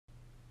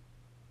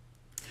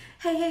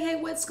Hey,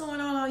 what's going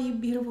on, all you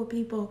beautiful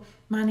people?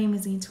 My name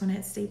is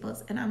Antoinette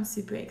Staples, and I'm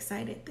super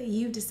excited that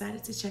you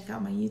decided to check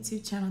out my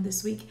YouTube channel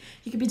this week.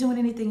 You could be doing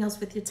anything else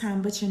with your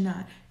time, but you're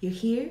not. You're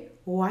here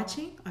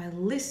watching or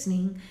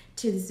listening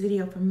to this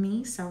video from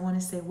me, so I want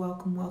to say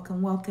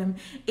welcome.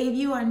 If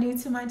you are new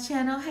to my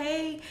channel,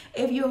 hey,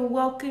 if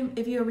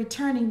you're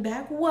returning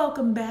back,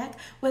 welcome back.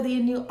 Whether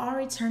you're new or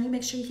returning,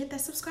 make sure you hit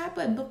that subscribe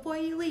button before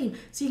you leave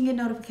so you can get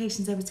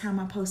notifications every time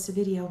I post a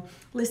video.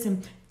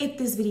 Listen, if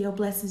this video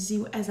blesses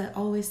you, as I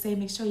always say,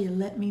 make sure you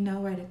let me know,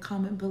 write a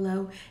comment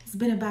below. It's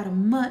been about a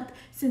month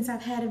since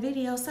I've had a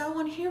video, so I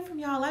want to hear from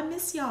y'all. I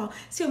miss y'all.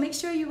 So make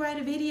sure you write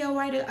a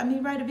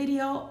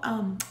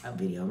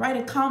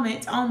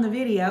comment on the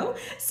video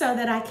so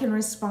that I can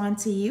respond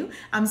to you.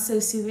 I'm so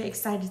super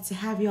excited to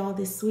have y'all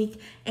this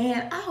week,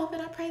 and I hope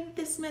and I pray that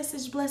this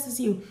message blesses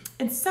you.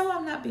 And so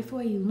I'm not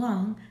before you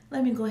long,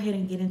 let me go ahead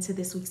and get into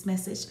this week's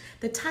message.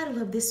 The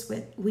title of this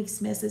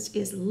week's message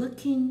is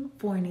Looking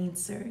for an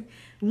Answer.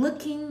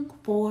 Looking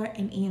for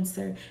an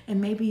answer.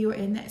 And maybe you're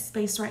in that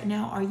space right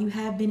now, or you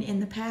have been in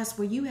the past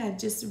where you have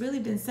just really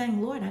been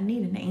saying, Lord, I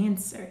need an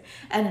answer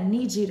and I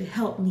need you to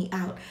help me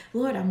out.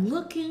 Lord, I'm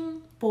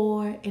looking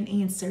for an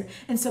answer.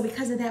 And so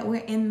because of that,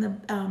 we're in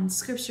the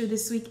scripture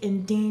this week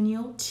in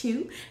Daniel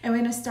 2, and we're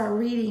going to start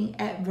reading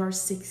at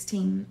verse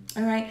 16.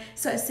 All right.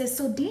 So it says,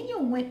 so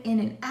Daniel went in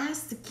and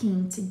asked the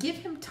king to give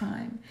him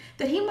time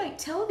that he might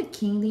tell the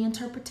king the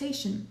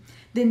interpretation.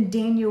 Then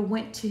Daniel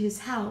went to his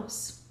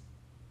house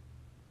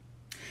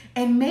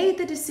and made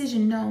the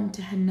decision known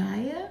to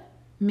Hananiah,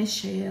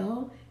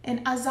 Mishael,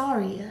 and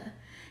Azariah,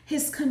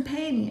 his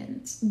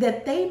companions,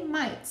 that they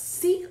might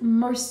seek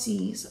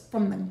mercies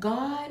from the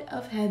God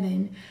of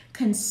heaven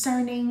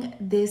concerning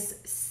this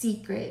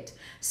secret,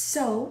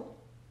 so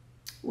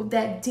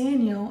that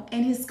Daniel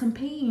and his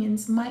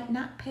companions might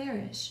not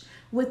perish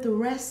with the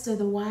rest of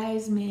the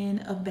wise men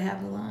of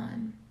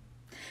Babylon.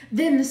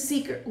 Then the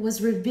secret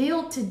was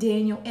revealed to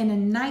Daniel in a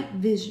night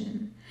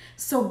vision.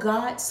 So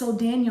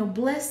Daniel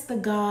blessed the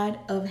God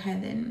of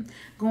heaven.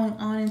 Going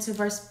on into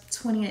verse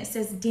 20, it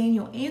says,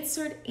 Daniel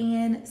answered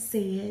and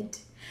said,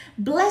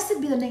 blessed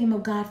be the name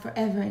of God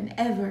forever and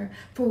ever,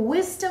 for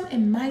wisdom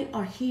and might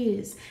are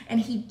his,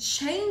 and he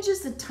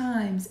changes the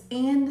times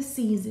and the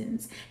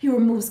seasons. He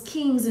removes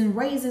kings and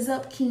raises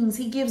up kings.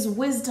 He gives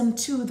wisdom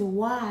to the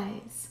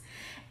wise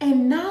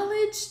and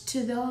knowledge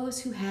to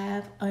those who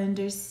have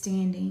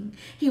understanding.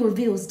 He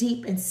reveals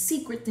deep and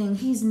secret things.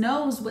 He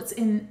knows what's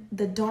in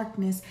the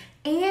darkness,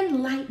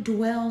 and light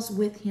dwells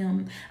with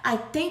him. I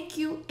thank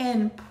you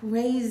and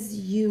praise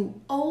you,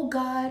 O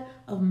God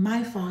of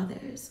my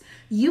fathers.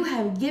 You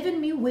have given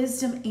me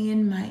wisdom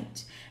and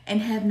might, and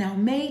have now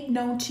made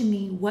known to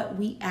me what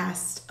we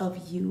asked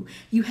of you.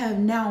 You have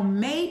now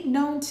made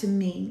known to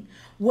me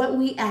what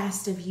we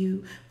asked of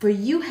you, for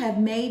you have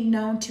made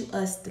known to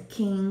us the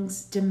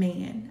king's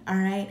demand. All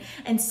right.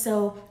 And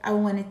so I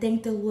want to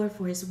thank the Lord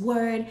for his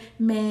word.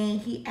 May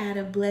he add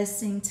a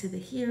blessing to the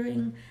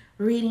hearing,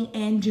 reading,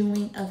 and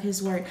doing of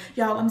his word.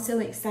 Y'all, I'm so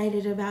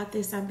excited about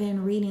this. I've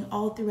been reading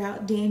all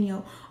throughout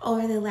Daniel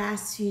over the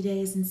last few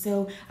days. And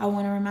so I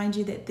want to remind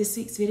you that this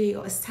week's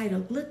video is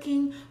titled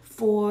Looking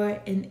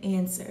for an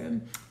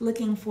Answer.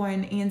 Looking for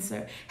an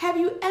answer. Have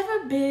you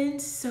ever been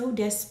so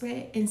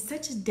desperate, in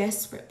such a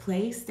desperate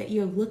place, that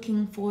you're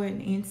looking for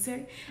an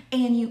answer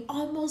and you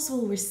almost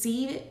will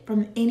receive it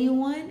from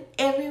anyone,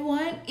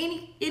 everyone,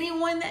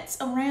 anyone that's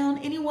around,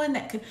 anyone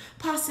that could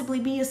possibly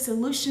be a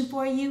solution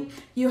for you?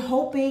 You're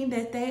hoping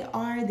that they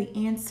are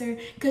the answer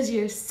because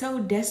you're so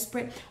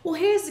desperate. Well,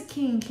 here's the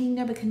king, King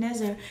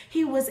Nebuchadnezzar.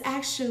 He was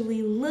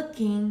actually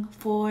looking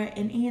for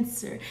an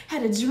answer,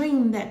 had a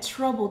dream that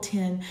troubled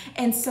him.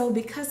 And so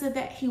because of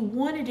that, he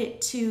wanted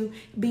it to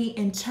be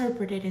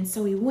interpreted. And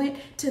so he went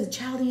to the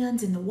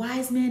Chaldeans and the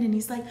wise men, and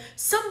he's like,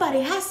 somebody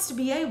has to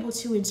be able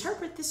to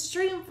interpret this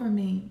dream for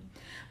me.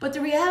 But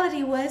the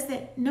reality was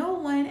that no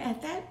one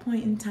at that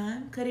point in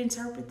time could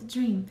interpret the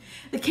dream.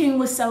 The king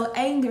was so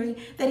angry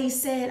that he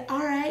said, all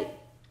right,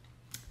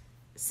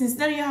 since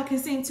none of y'all can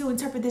seem to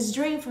interpret this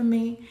dream for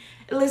me,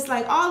 it looks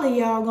like all of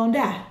y'all gonna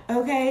die,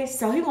 okay?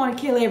 So he want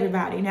to kill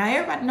everybody.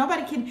 Now,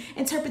 nobody can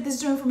interpret this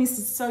dream for me,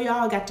 so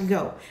y'all got to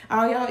go.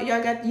 Y'all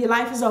got, your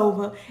life is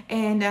over,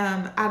 and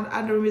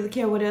I don't really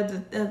care what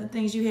other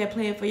things you had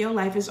planned for your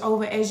life is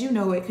over as you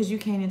know it, because you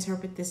can't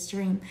interpret this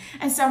dream.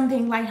 And so I'm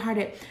being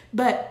lighthearted,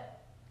 but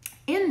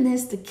in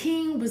this, the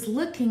king was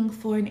looking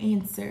for an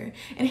answer,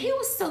 and he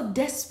was so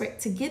desperate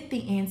to get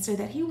the answer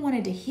that he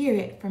wanted to hear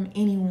it from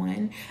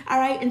anyone. All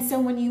right. And so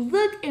when you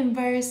look in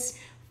verses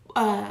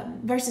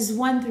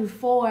 1 through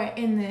 4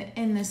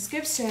 in the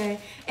scripture,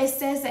 it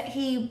says that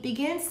he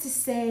begins to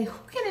say,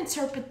 who can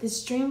interpret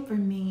this dream for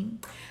me?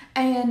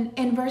 And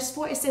in verse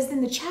 4, it says,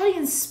 then the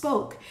Chaldeans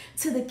spoke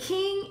to the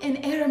king in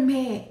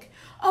Aramaic,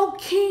 O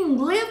king,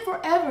 live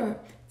forever.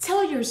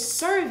 Tell your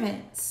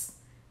servants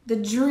the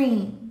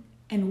dream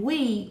and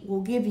we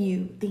will give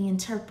you the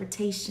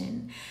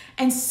interpretation.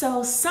 And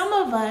so some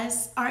of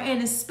us are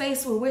in a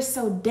space where we're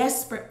so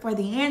desperate for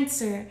the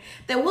answer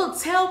that we'll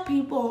tell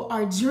people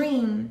our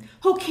dream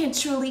who can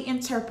truly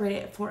interpret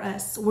it for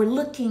us. We're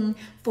looking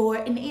for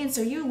an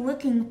answer. You're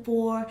looking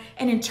for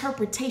an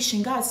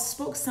interpretation. God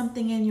spoke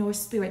something in your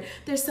spirit.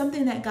 There's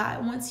something that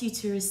God wants you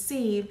to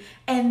receive.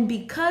 And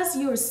because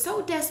you're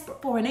so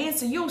desperate for an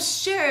answer, you'll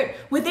share it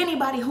with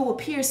anybody who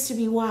appears to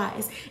be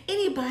wise.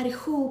 Anybody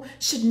who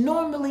should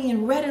normally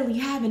and readily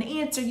have an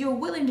answer, you're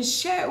willing to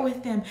share it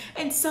with them.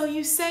 And so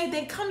you say,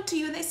 they come to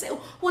you and they say,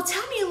 well,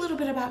 tell me a little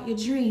bit about your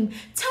dream.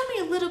 Tell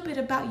me a little bit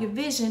about your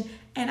vision,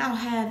 and I'll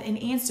have an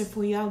answer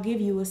for you. I'll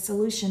give you a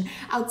solution.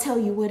 I'll tell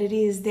you what it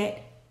is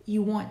that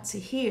you want to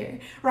hear,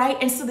 right?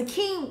 And so the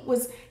king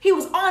was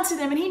on to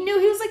them, and he knew,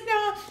 he was like,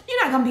 no,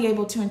 you're not going to be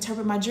able to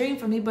interpret my dream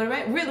for me, but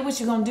right, really what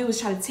you're going to do is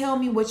try to tell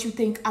me what you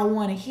think I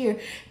want to hear.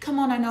 Come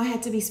on, I know I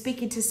had to be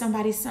speaking to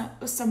somebody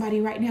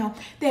right now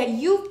that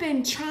you've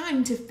been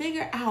trying to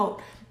figure out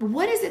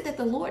what is it that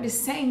the Lord is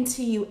saying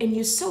to you, and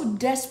you're so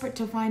desperate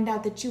to find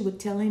out that you would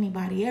tell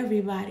anybody,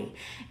 everybody,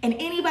 and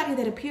anybody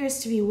that appears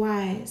to be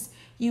wise.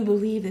 You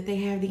believe that they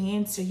have the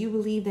answer. You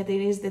believe that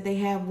it is that they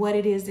have what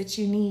it is that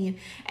you need.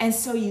 And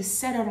so you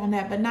settled on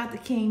that, but not the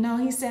king. No,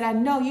 he said, I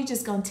know you're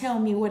just going to tell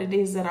me what it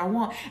is that I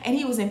want. And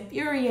he was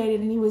infuriated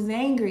and he was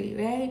angry,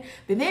 right?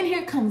 But then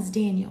here comes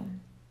Daniel.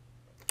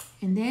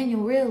 And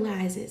Daniel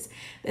realizes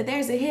that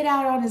there's a hit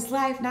out on his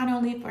life, not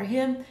only for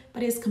him,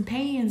 but his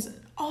companions,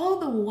 all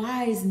the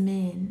wise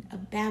men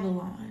of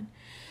Babylon,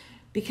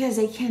 because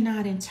they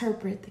cannot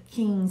interpret the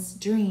king's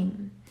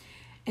dream.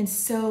 And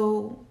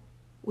so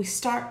we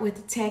start with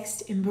the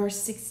text in verse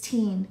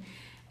 16.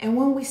 And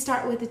when we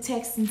start with the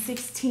text in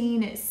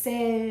 16, it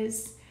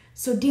says,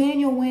 so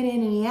Daniel went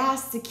in and he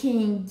asked the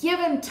king, give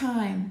him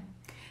time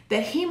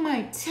that he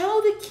might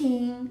tell the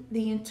king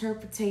the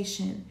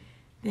interpretation.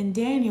 Then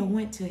Daniel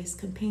went to his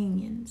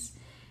companions.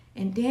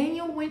 And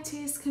Daniel went to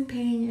his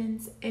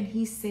companions and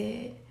he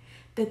said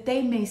that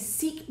they may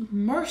seek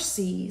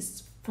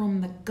mercies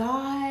from the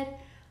God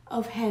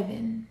of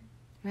heaven.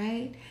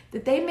 Right?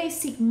 That they may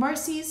seek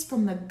mercies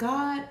from the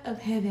God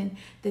of heaven,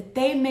 that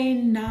they may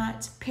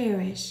not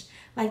perish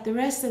like the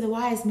rest of the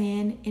wise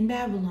men in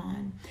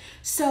Babylon.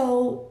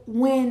 So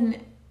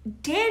when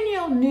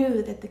Daniel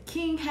knew that the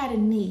king had a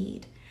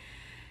need,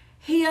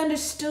 he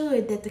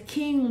understood that the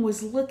king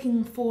was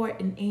looking for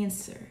an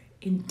answer,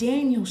 and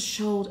Daniel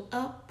showed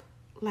up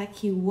like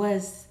he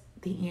was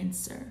the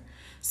answer.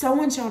 So I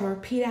want y'all to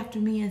repeat after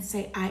me and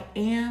say, I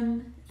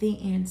am the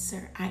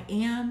answer. I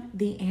am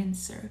the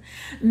answer.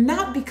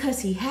 Not because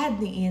he had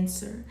the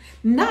answer,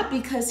 not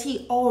because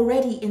he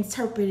already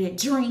interpreted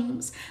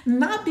dreams,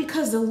 not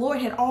because the Lord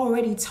had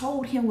already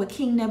told him what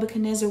King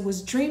Nebuchadnezzar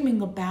was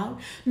dreaming about,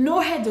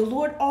 nor had the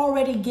Lord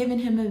already given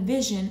him a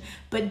vision,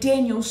 but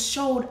Daniel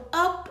showed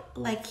up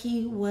like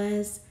he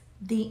was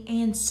the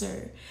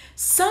answer.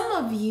 Some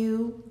of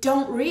you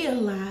don't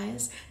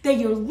realize that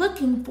you're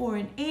looking for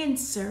an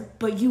answer,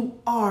 but you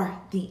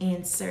are the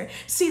answer.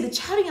 See, the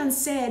Chaldean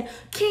said,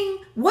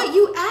 King, what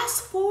you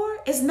ask for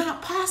is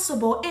not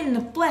possible in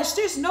the flesh.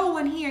 There's no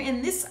one here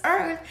in this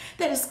earth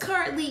that is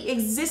currently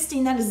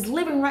existing, that is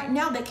living right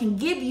now, that can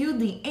give you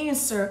the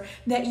answer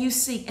that you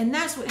seek. And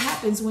that's what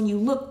happens when you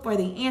look for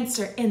the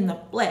answer in the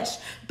flesh.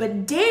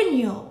 But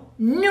Daniel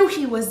knew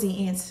he was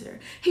the answer.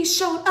 He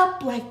showed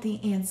up like the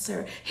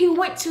answer. He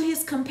went to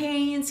his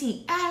companions.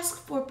 He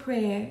asked for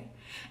prayer.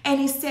 And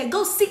he said,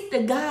 go seek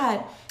the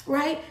God,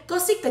 right? Go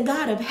seek the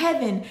God of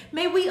heaven.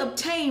 May we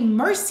obtain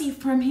mercy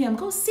from him.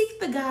 Go seek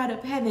the God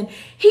of heaven.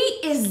 He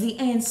is the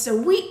answer.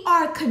 We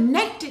are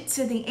connected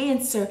to the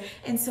answer.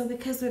 And so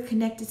because we're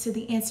connected to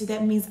the answer,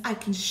 that means I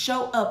can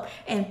show up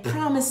and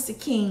promise the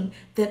king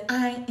that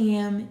I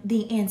am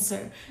the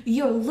answer.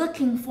 You're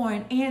looking for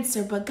an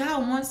answer, but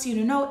God wants you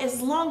to know,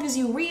 as long as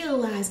you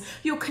realize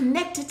you're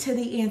connected to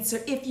the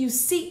answer, if you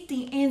seek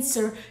the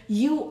answer,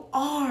 you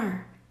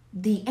are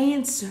the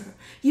answer.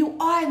 You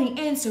are the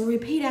answer.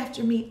 Repeat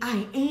after me.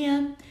 I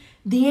am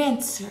the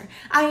answer.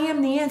 I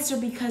am the answer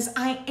because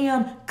I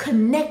am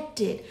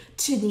connected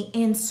to the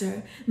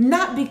answer.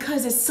 Not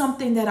because it's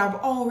something that I've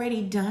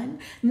already done.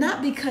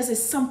 Not because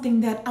it's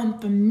something that I'm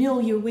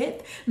familiar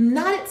with.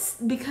 Not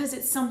because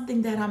it's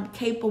something that I'm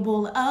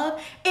capable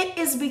of. It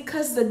is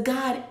because the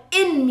God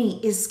in me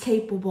is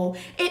capable.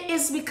 It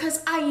is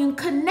because I am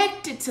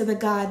connected to the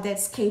God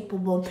that's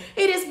capable.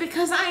 It is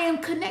because I am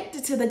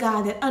connected to the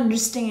God that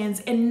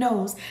understands and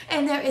knows.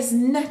 And there is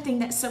nothing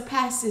that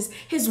surpasses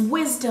his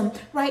wisdom,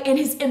 right? And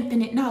his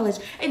infinite knowledge.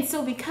 And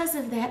so because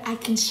of that, I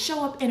can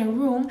show up in a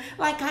room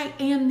like I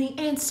am the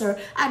answer.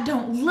 I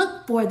don't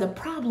look for the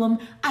problem.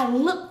 I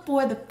look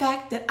for the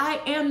fact that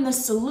I am the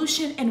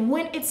solution. And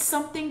when it's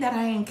something that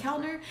I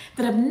encounter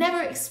that I've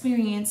never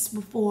experienced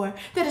before,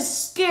 that is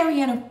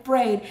scary and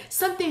afraid,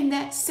 something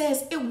that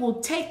says it will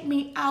take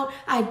me out,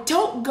 I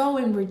don't go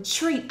and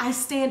retreat. I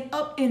stand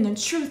up in the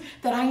truth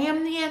that I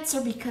am the answer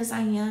because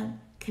I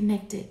am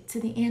connected to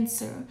the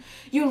answer.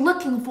 You're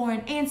looking for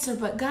an answer,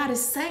 but God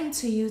is saying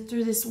to you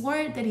through this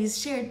word that he's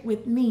shared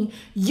with me,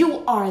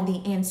 you are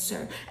the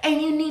answer.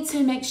 And you need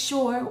to make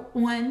sure,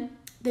 one,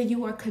 that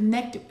you are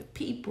connected with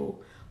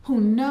people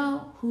who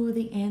know who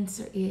the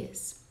answer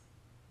is.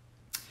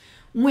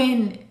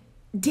 When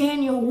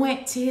Daniel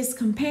went to his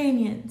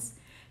companions,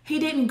 he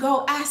didn't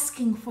go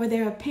asking for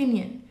their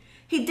opinion.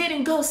 He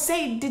didn't go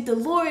say, did the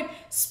Lord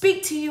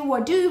speak to you,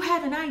 or do you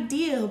have an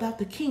idea about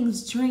the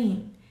king's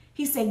dream?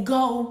 He said,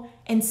 go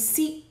and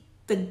seek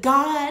the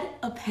God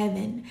of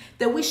heaven,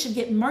 that we should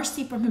get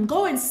mercy from him.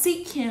 Go and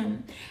seek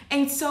him.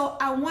 And so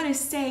I want to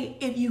say,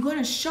 if you're going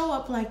to show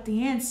up like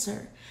the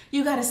answer,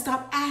 you got to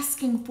stop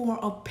asking for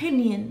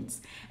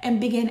opinions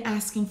and begin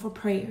asking for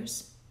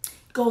prayers.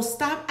 Go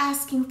stop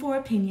asking for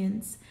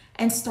opinions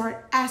and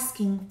start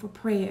asking for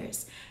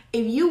prayers.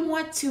 If you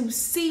want to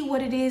see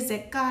what it is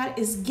that God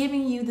is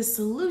giving you the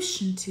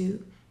solution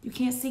to, you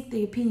can't seek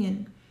the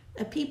opinion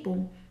of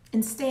people.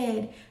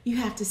 Instead, you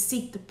have to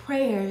seek the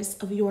prayers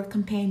of your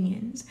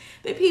companions,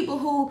 the people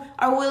who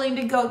are willing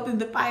to go through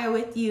the fire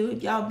with you.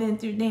 If y'all been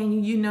through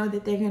Daniel, you know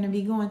that they're going to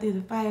be going through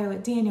the fire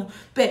with Daniel.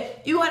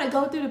 But you want to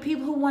go through the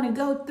people who want to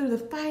go through the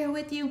fire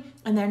with you,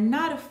 and they're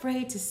not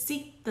afraid to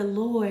seek the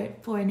Lord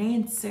for an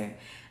answer.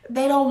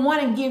 They don't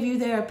want to give you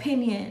their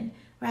opinion,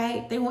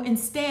 right? They want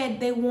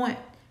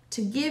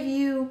to give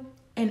you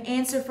an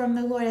answer from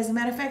the Lord. As a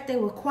matter of fact, they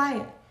were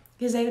quiet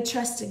because they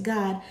trusted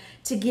God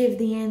to give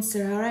the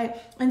answer, all right?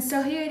 And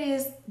so here it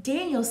is.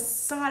 Daniel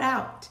sought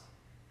out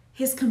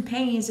his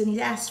companions and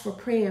he asked for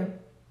prayer,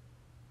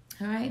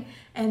 all right?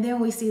 And then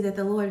we see that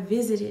the Lord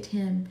visited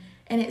him.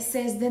 And it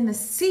says, then the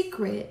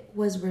secret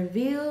was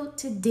revealed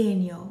to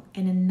Daniel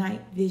in a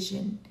night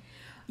vision.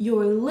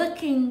 You're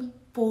looking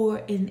for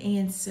an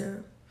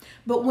answer.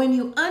 But when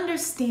you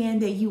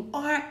understand that you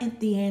aren't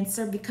the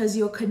answer because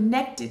you're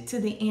connected to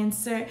the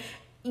answer,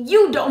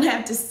 you don't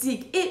have to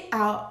seek it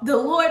out. The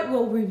Lord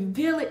will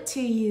reveal it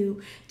to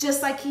you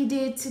just like he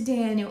did to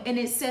Daniel. And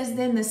it says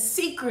then the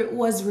secret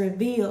was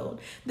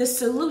revealed. The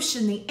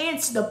solution, the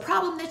answer, the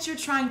problem that you're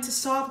trying to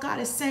solve,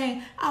 God is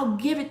saying, I'll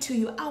give it to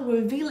you. I'll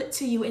reveal it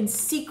to you in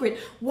secret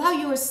while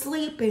you're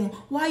sleeping,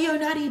 while you're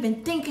not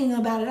even thinking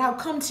about it. I'll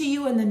come to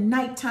you in the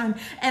nighttime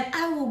and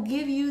I will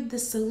give you the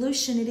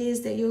solution it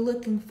is that you're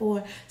looking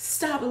for.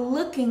 Stop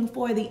looking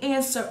for the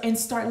answer and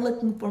start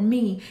looking for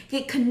me.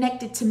 Get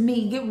connected to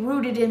me. Get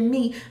rooted in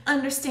me.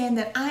 Understand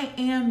that I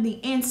am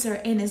the answer,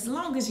 and as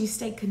long as you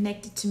stay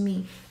connected to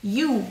me,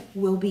 you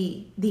will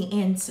be the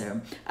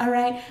answer. All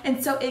right.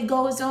 And so it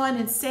goes on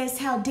and says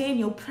how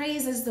Daniel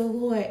praises the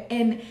Lord,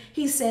 and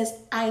he says,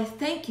 I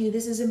thank you.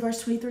 This is in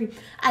verse 23.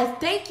 I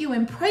thank you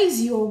and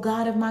praise you, O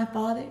God of my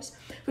fathers,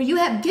 for you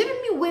have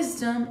given me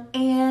wisdom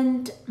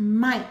and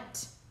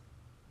might.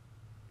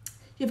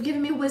 You've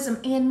given me wisdom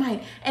and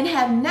might, and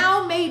have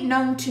now made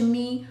known to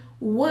me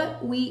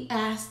what we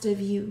asked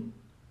of you.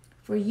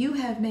 For you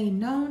have made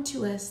known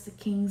to us the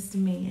king's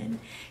demand.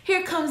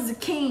 Here comes the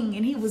king,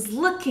 and he was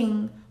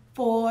looking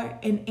for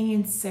an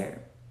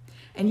answer.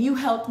 And you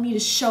helped me to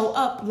show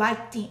up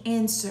like the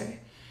answer.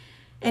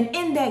 And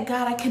in that,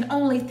 God, I can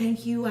only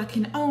thank you. I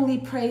can only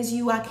praise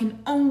you. I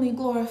can only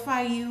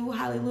glorify you.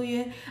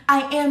 Hallelujah.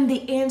 I am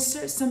the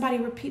answer. Somebody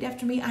repeat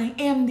after me. I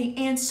am the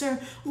answer.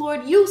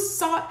 Lord,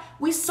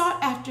 we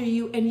sought after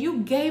you, and you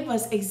gave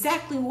us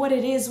exactly what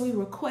it is we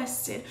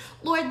requested.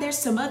 Lord, there's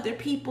some other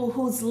people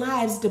whose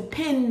lives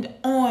depend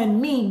on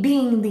me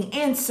being the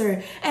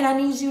answer. And I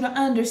need you to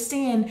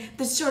understand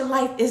that your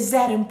life is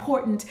that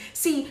important.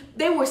 See,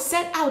 they were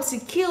set out to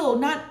kill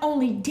not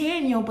only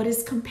Daniel, but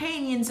his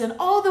companions and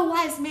all the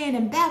wise men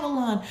in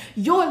Babylon.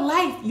 Your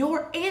life,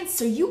 your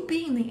answer, you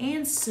being the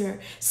answer.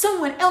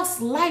 Someone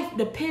else's life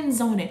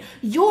depends on it.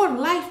 Your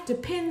life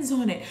depends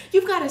on it.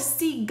 You've got to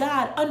see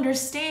God,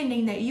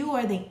 understanding that you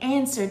are the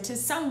answer to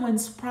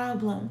someone's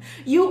problem.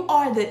 You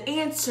are the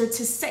answer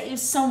to save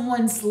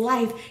someone's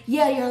life.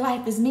 Yeah, your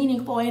life is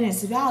meaningful and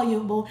it's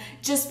valuable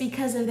just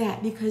because of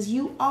that, because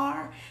you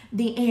are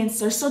the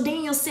answer. So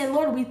Daniel said,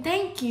 Lord, we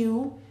thank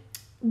you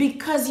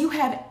because you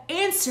have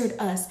answered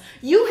us.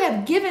 You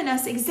have given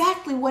us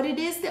exactly what it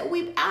is that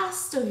we've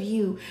asked of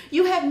you.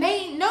 You have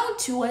made known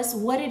to us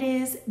what it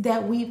is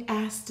that we've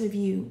asked of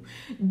you.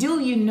 Do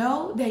you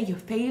know that you're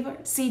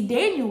favored? See,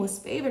 Daniel was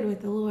favored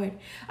with the Lord.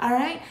 All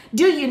right.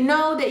 Do you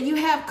know that you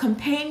have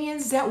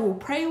companions that will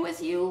pray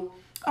with you?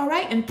 All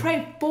right, and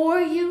pray for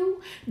you?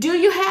 Do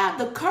you have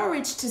the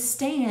courage to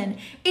stand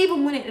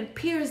even when it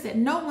appears that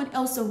no one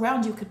else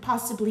around you could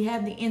possibly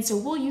have the answer?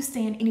 Will you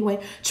stand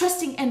anyway,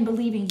 trusting and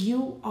believing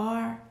you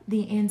are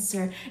the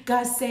answer?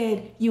 God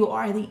said you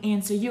are the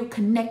answer. You're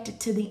connected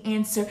to the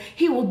answer.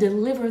 He will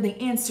deliver the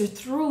answer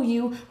through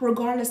you,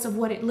 regardless of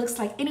what it looks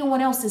like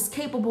anyone else is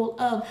capable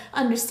of.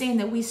 Understand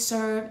that we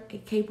serve a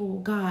capable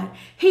God.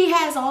 He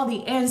has all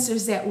the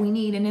answers that we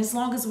need, and as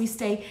long as we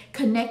stay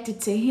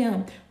connected to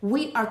him,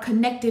 we are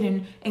connected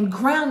and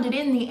grounded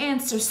in the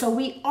answer. So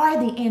we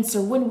are the answer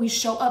when we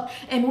show up.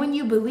 And when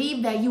you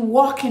believe that, you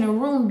walk in a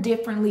room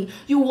differently.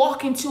 You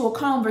walk into a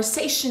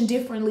conversation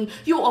differently.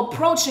 You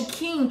approach a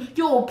king.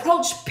 You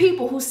approach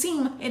people who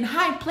seem in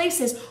high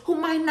places, who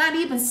might not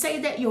even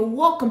say that you're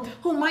welcome,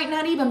 who might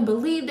not even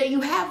believe that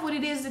you have what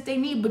it is that they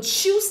need,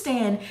 but you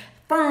stand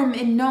firm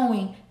in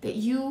knowing that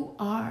you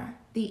are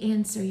the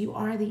answer. You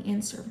are the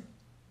answer.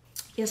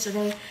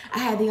 Yesterday, I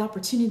had the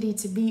opportunity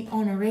to be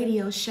on a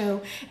radio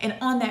show, and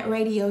on that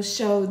radio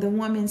show, the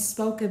woman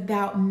spoke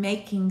about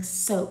making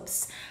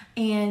soaps,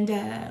 and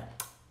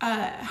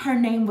her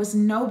name was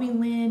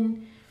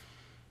Nobilyn.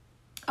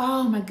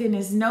 Oh my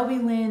goodness,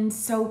 Nobilyn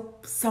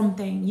soap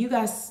something. You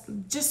guys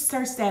just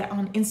search that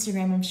on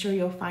Instagram. I'm sure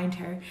you'll find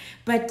her.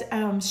 But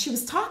she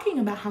was talking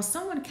about how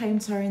someone came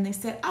to her and they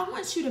said, I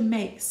want you to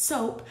make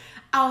soap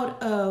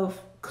out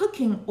of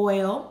cooking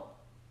oil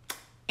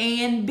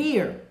and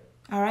beer.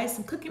 All right,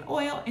 some cooking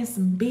oil and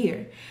some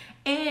beer.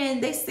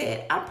 And they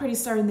said, I'm pretty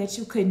certain that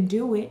you couldn't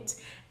do it.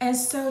 And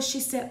so she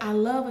said, I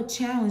love a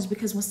challenge,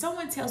 because when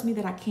someone tells me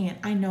that I can't,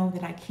 I know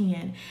that I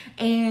can.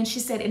 And she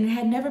said, and it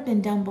had never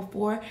been done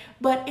before.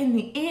 But in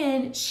the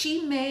end,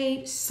 she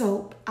made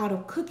soap out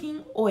of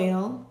cooking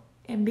oil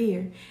and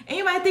beer. And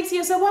you might think to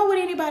yourself, why would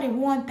anybody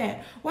want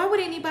that? Why would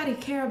anybody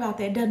care about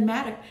that? It doesn't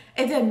matter.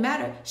 It doesn't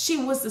matter. She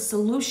was the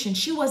solution.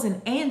 She was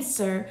an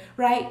answer,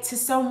 right, to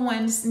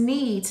someone's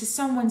need, to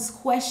someone's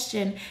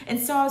question. And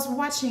so I was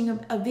watching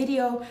a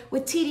video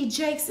with T.D.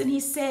 Jakes, and he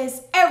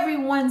says,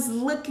 everyone's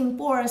looking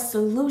for a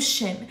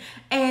solution,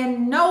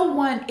 and no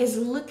one is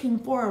looking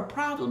for a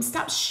problem.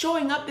 Stop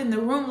showing up in the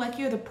room like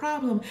you're the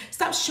problem.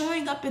 Stop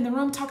showing up in the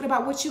room talking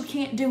about what you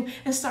can't do,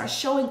 and start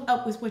showing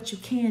up with what you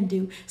can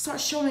do. Start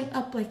showing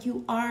up like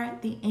you are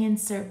the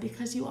answer,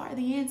 because you are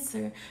the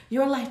answer.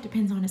 Your life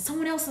depends on it.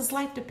 Someone else's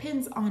life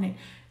depends on it.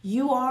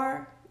 You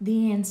are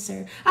the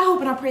answer. I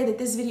hope and I pray that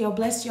this video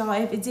blessed y'all.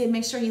 If it did,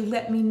 make sure you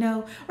let me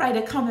know. Write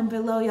a comment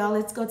below, y'all.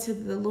 Let's go to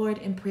the Lord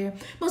in prayer.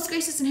 Most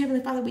gracious and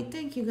heavenly Father, we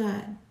thank you,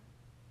 God.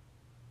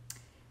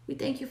 We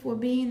thank you for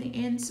being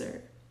the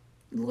answer.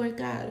 Lord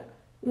God,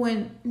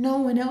 when no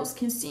one else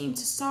can seem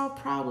to solve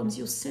problems,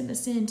 you'll send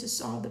us in to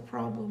solve the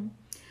problem.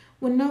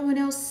 When no one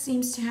else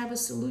seems to have a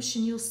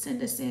solution, you'll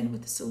send us in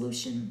with a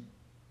solution.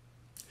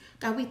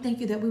 God, we thank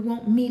you that we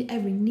won't meet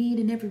every need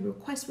and every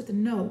request with a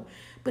no,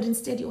 but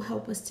instead you'll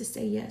help us to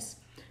say yes.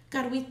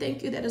 God, we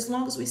thank you that as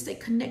long as we stay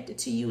connected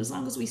to you, as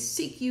long as we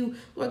seek you,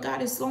 Lord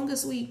God, as long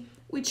as we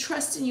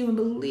trust in you and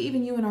believe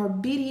in you and are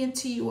obedient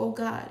to you, oh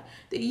God,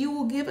 that you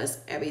will give us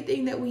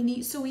everything that we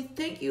need. So we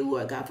thank you,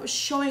 Lord God, for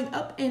showing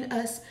up in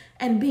us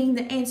and being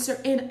the answer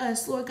in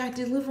us, Lord God,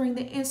 delivering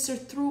the answer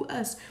through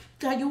us.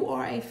 God, you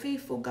are a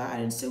faithful God,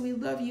 and so we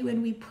love you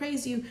and we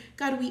praise you.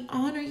 God, we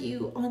honor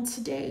you on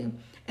today.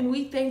 And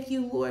we thank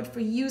you, Lord, for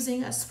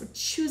using us, for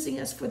choosing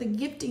us, for the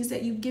giftings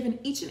that you've given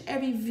each and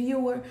every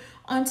viewer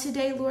on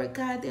today, Lord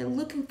God. They're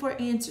looking for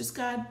answers,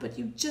 God, but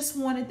you just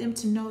wanted them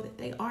to know that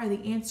they are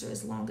the answer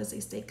as long as they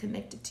stay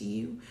connected to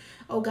you.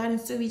 Oh, God, and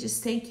so we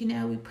just thank you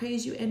now. We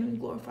praise you and we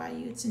glorify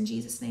you. It's in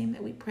Jesus' name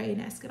that we pray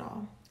and ask it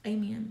all.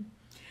 Amen.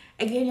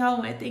 Again, y'all, I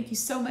want to thank you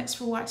so much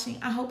for watching.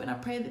 I hope and I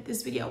pray that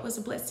this video was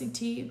a blessing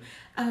to you.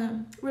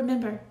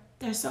 Remember,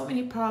 there's so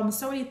many problems,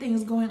 so many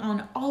things going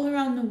on all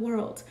around the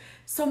world.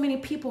 So many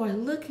people are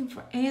looking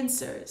for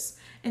answers,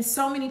 and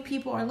so many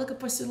people are looking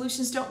for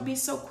solutions. Don't be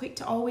so quick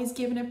to always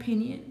give an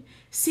opinion.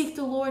 Seek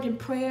the Lord in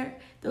prayer.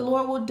 The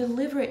Lord will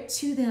deliver it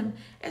to them.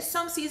 At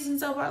some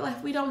seasons of our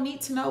life, we don't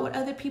need to know what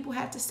other people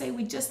have to say.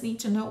 We just need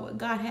to know what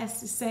God has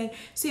to say.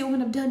 See, it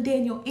wouldn't have done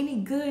Daniel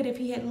any good if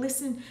he had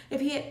listened,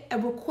 if he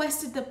had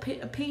requested the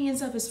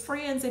opinions of his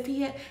friends, if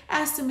he had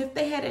asked them if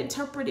they had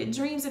interpreted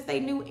dreams, if they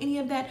knew any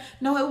of that.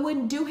 No, it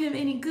wouldn't do him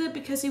any good,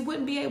 because he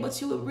wouldn't be able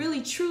to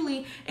really,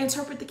 truly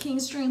interpret the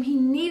king's dream. He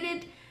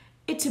needed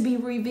it to be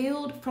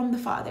revealed from the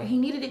Father. He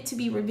needed it to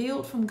be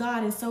revealed from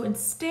God. And so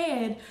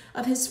instead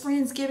of his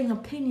friends giving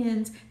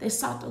opinions, they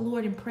sought the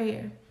Lord in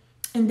prayer.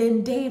 And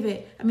then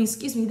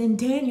then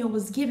Daniel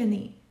was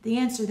given the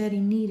answer that he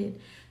needed.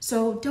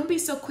 So don't be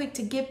so quick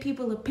to give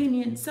people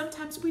opinions.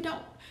 Sometimes we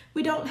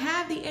don't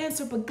have the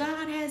answer, but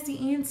God has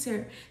the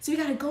answer. So you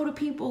got to go to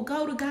people,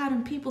 go to God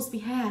on people's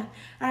behalf.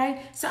 All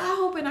right. So I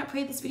hope and I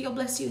pray this video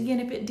blessed you. Again,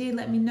 if it did,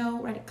 let me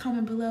know. Write a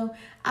comment below.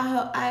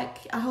 I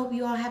hope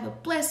you all have a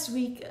blessed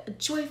week, a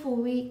joyful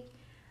week.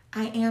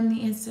 I am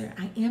the answer.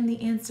 I am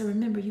the answer.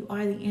 Remember, you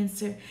are the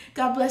answer.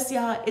 God bless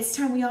y'all. It's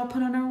time we all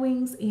put on our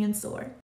wings and soar.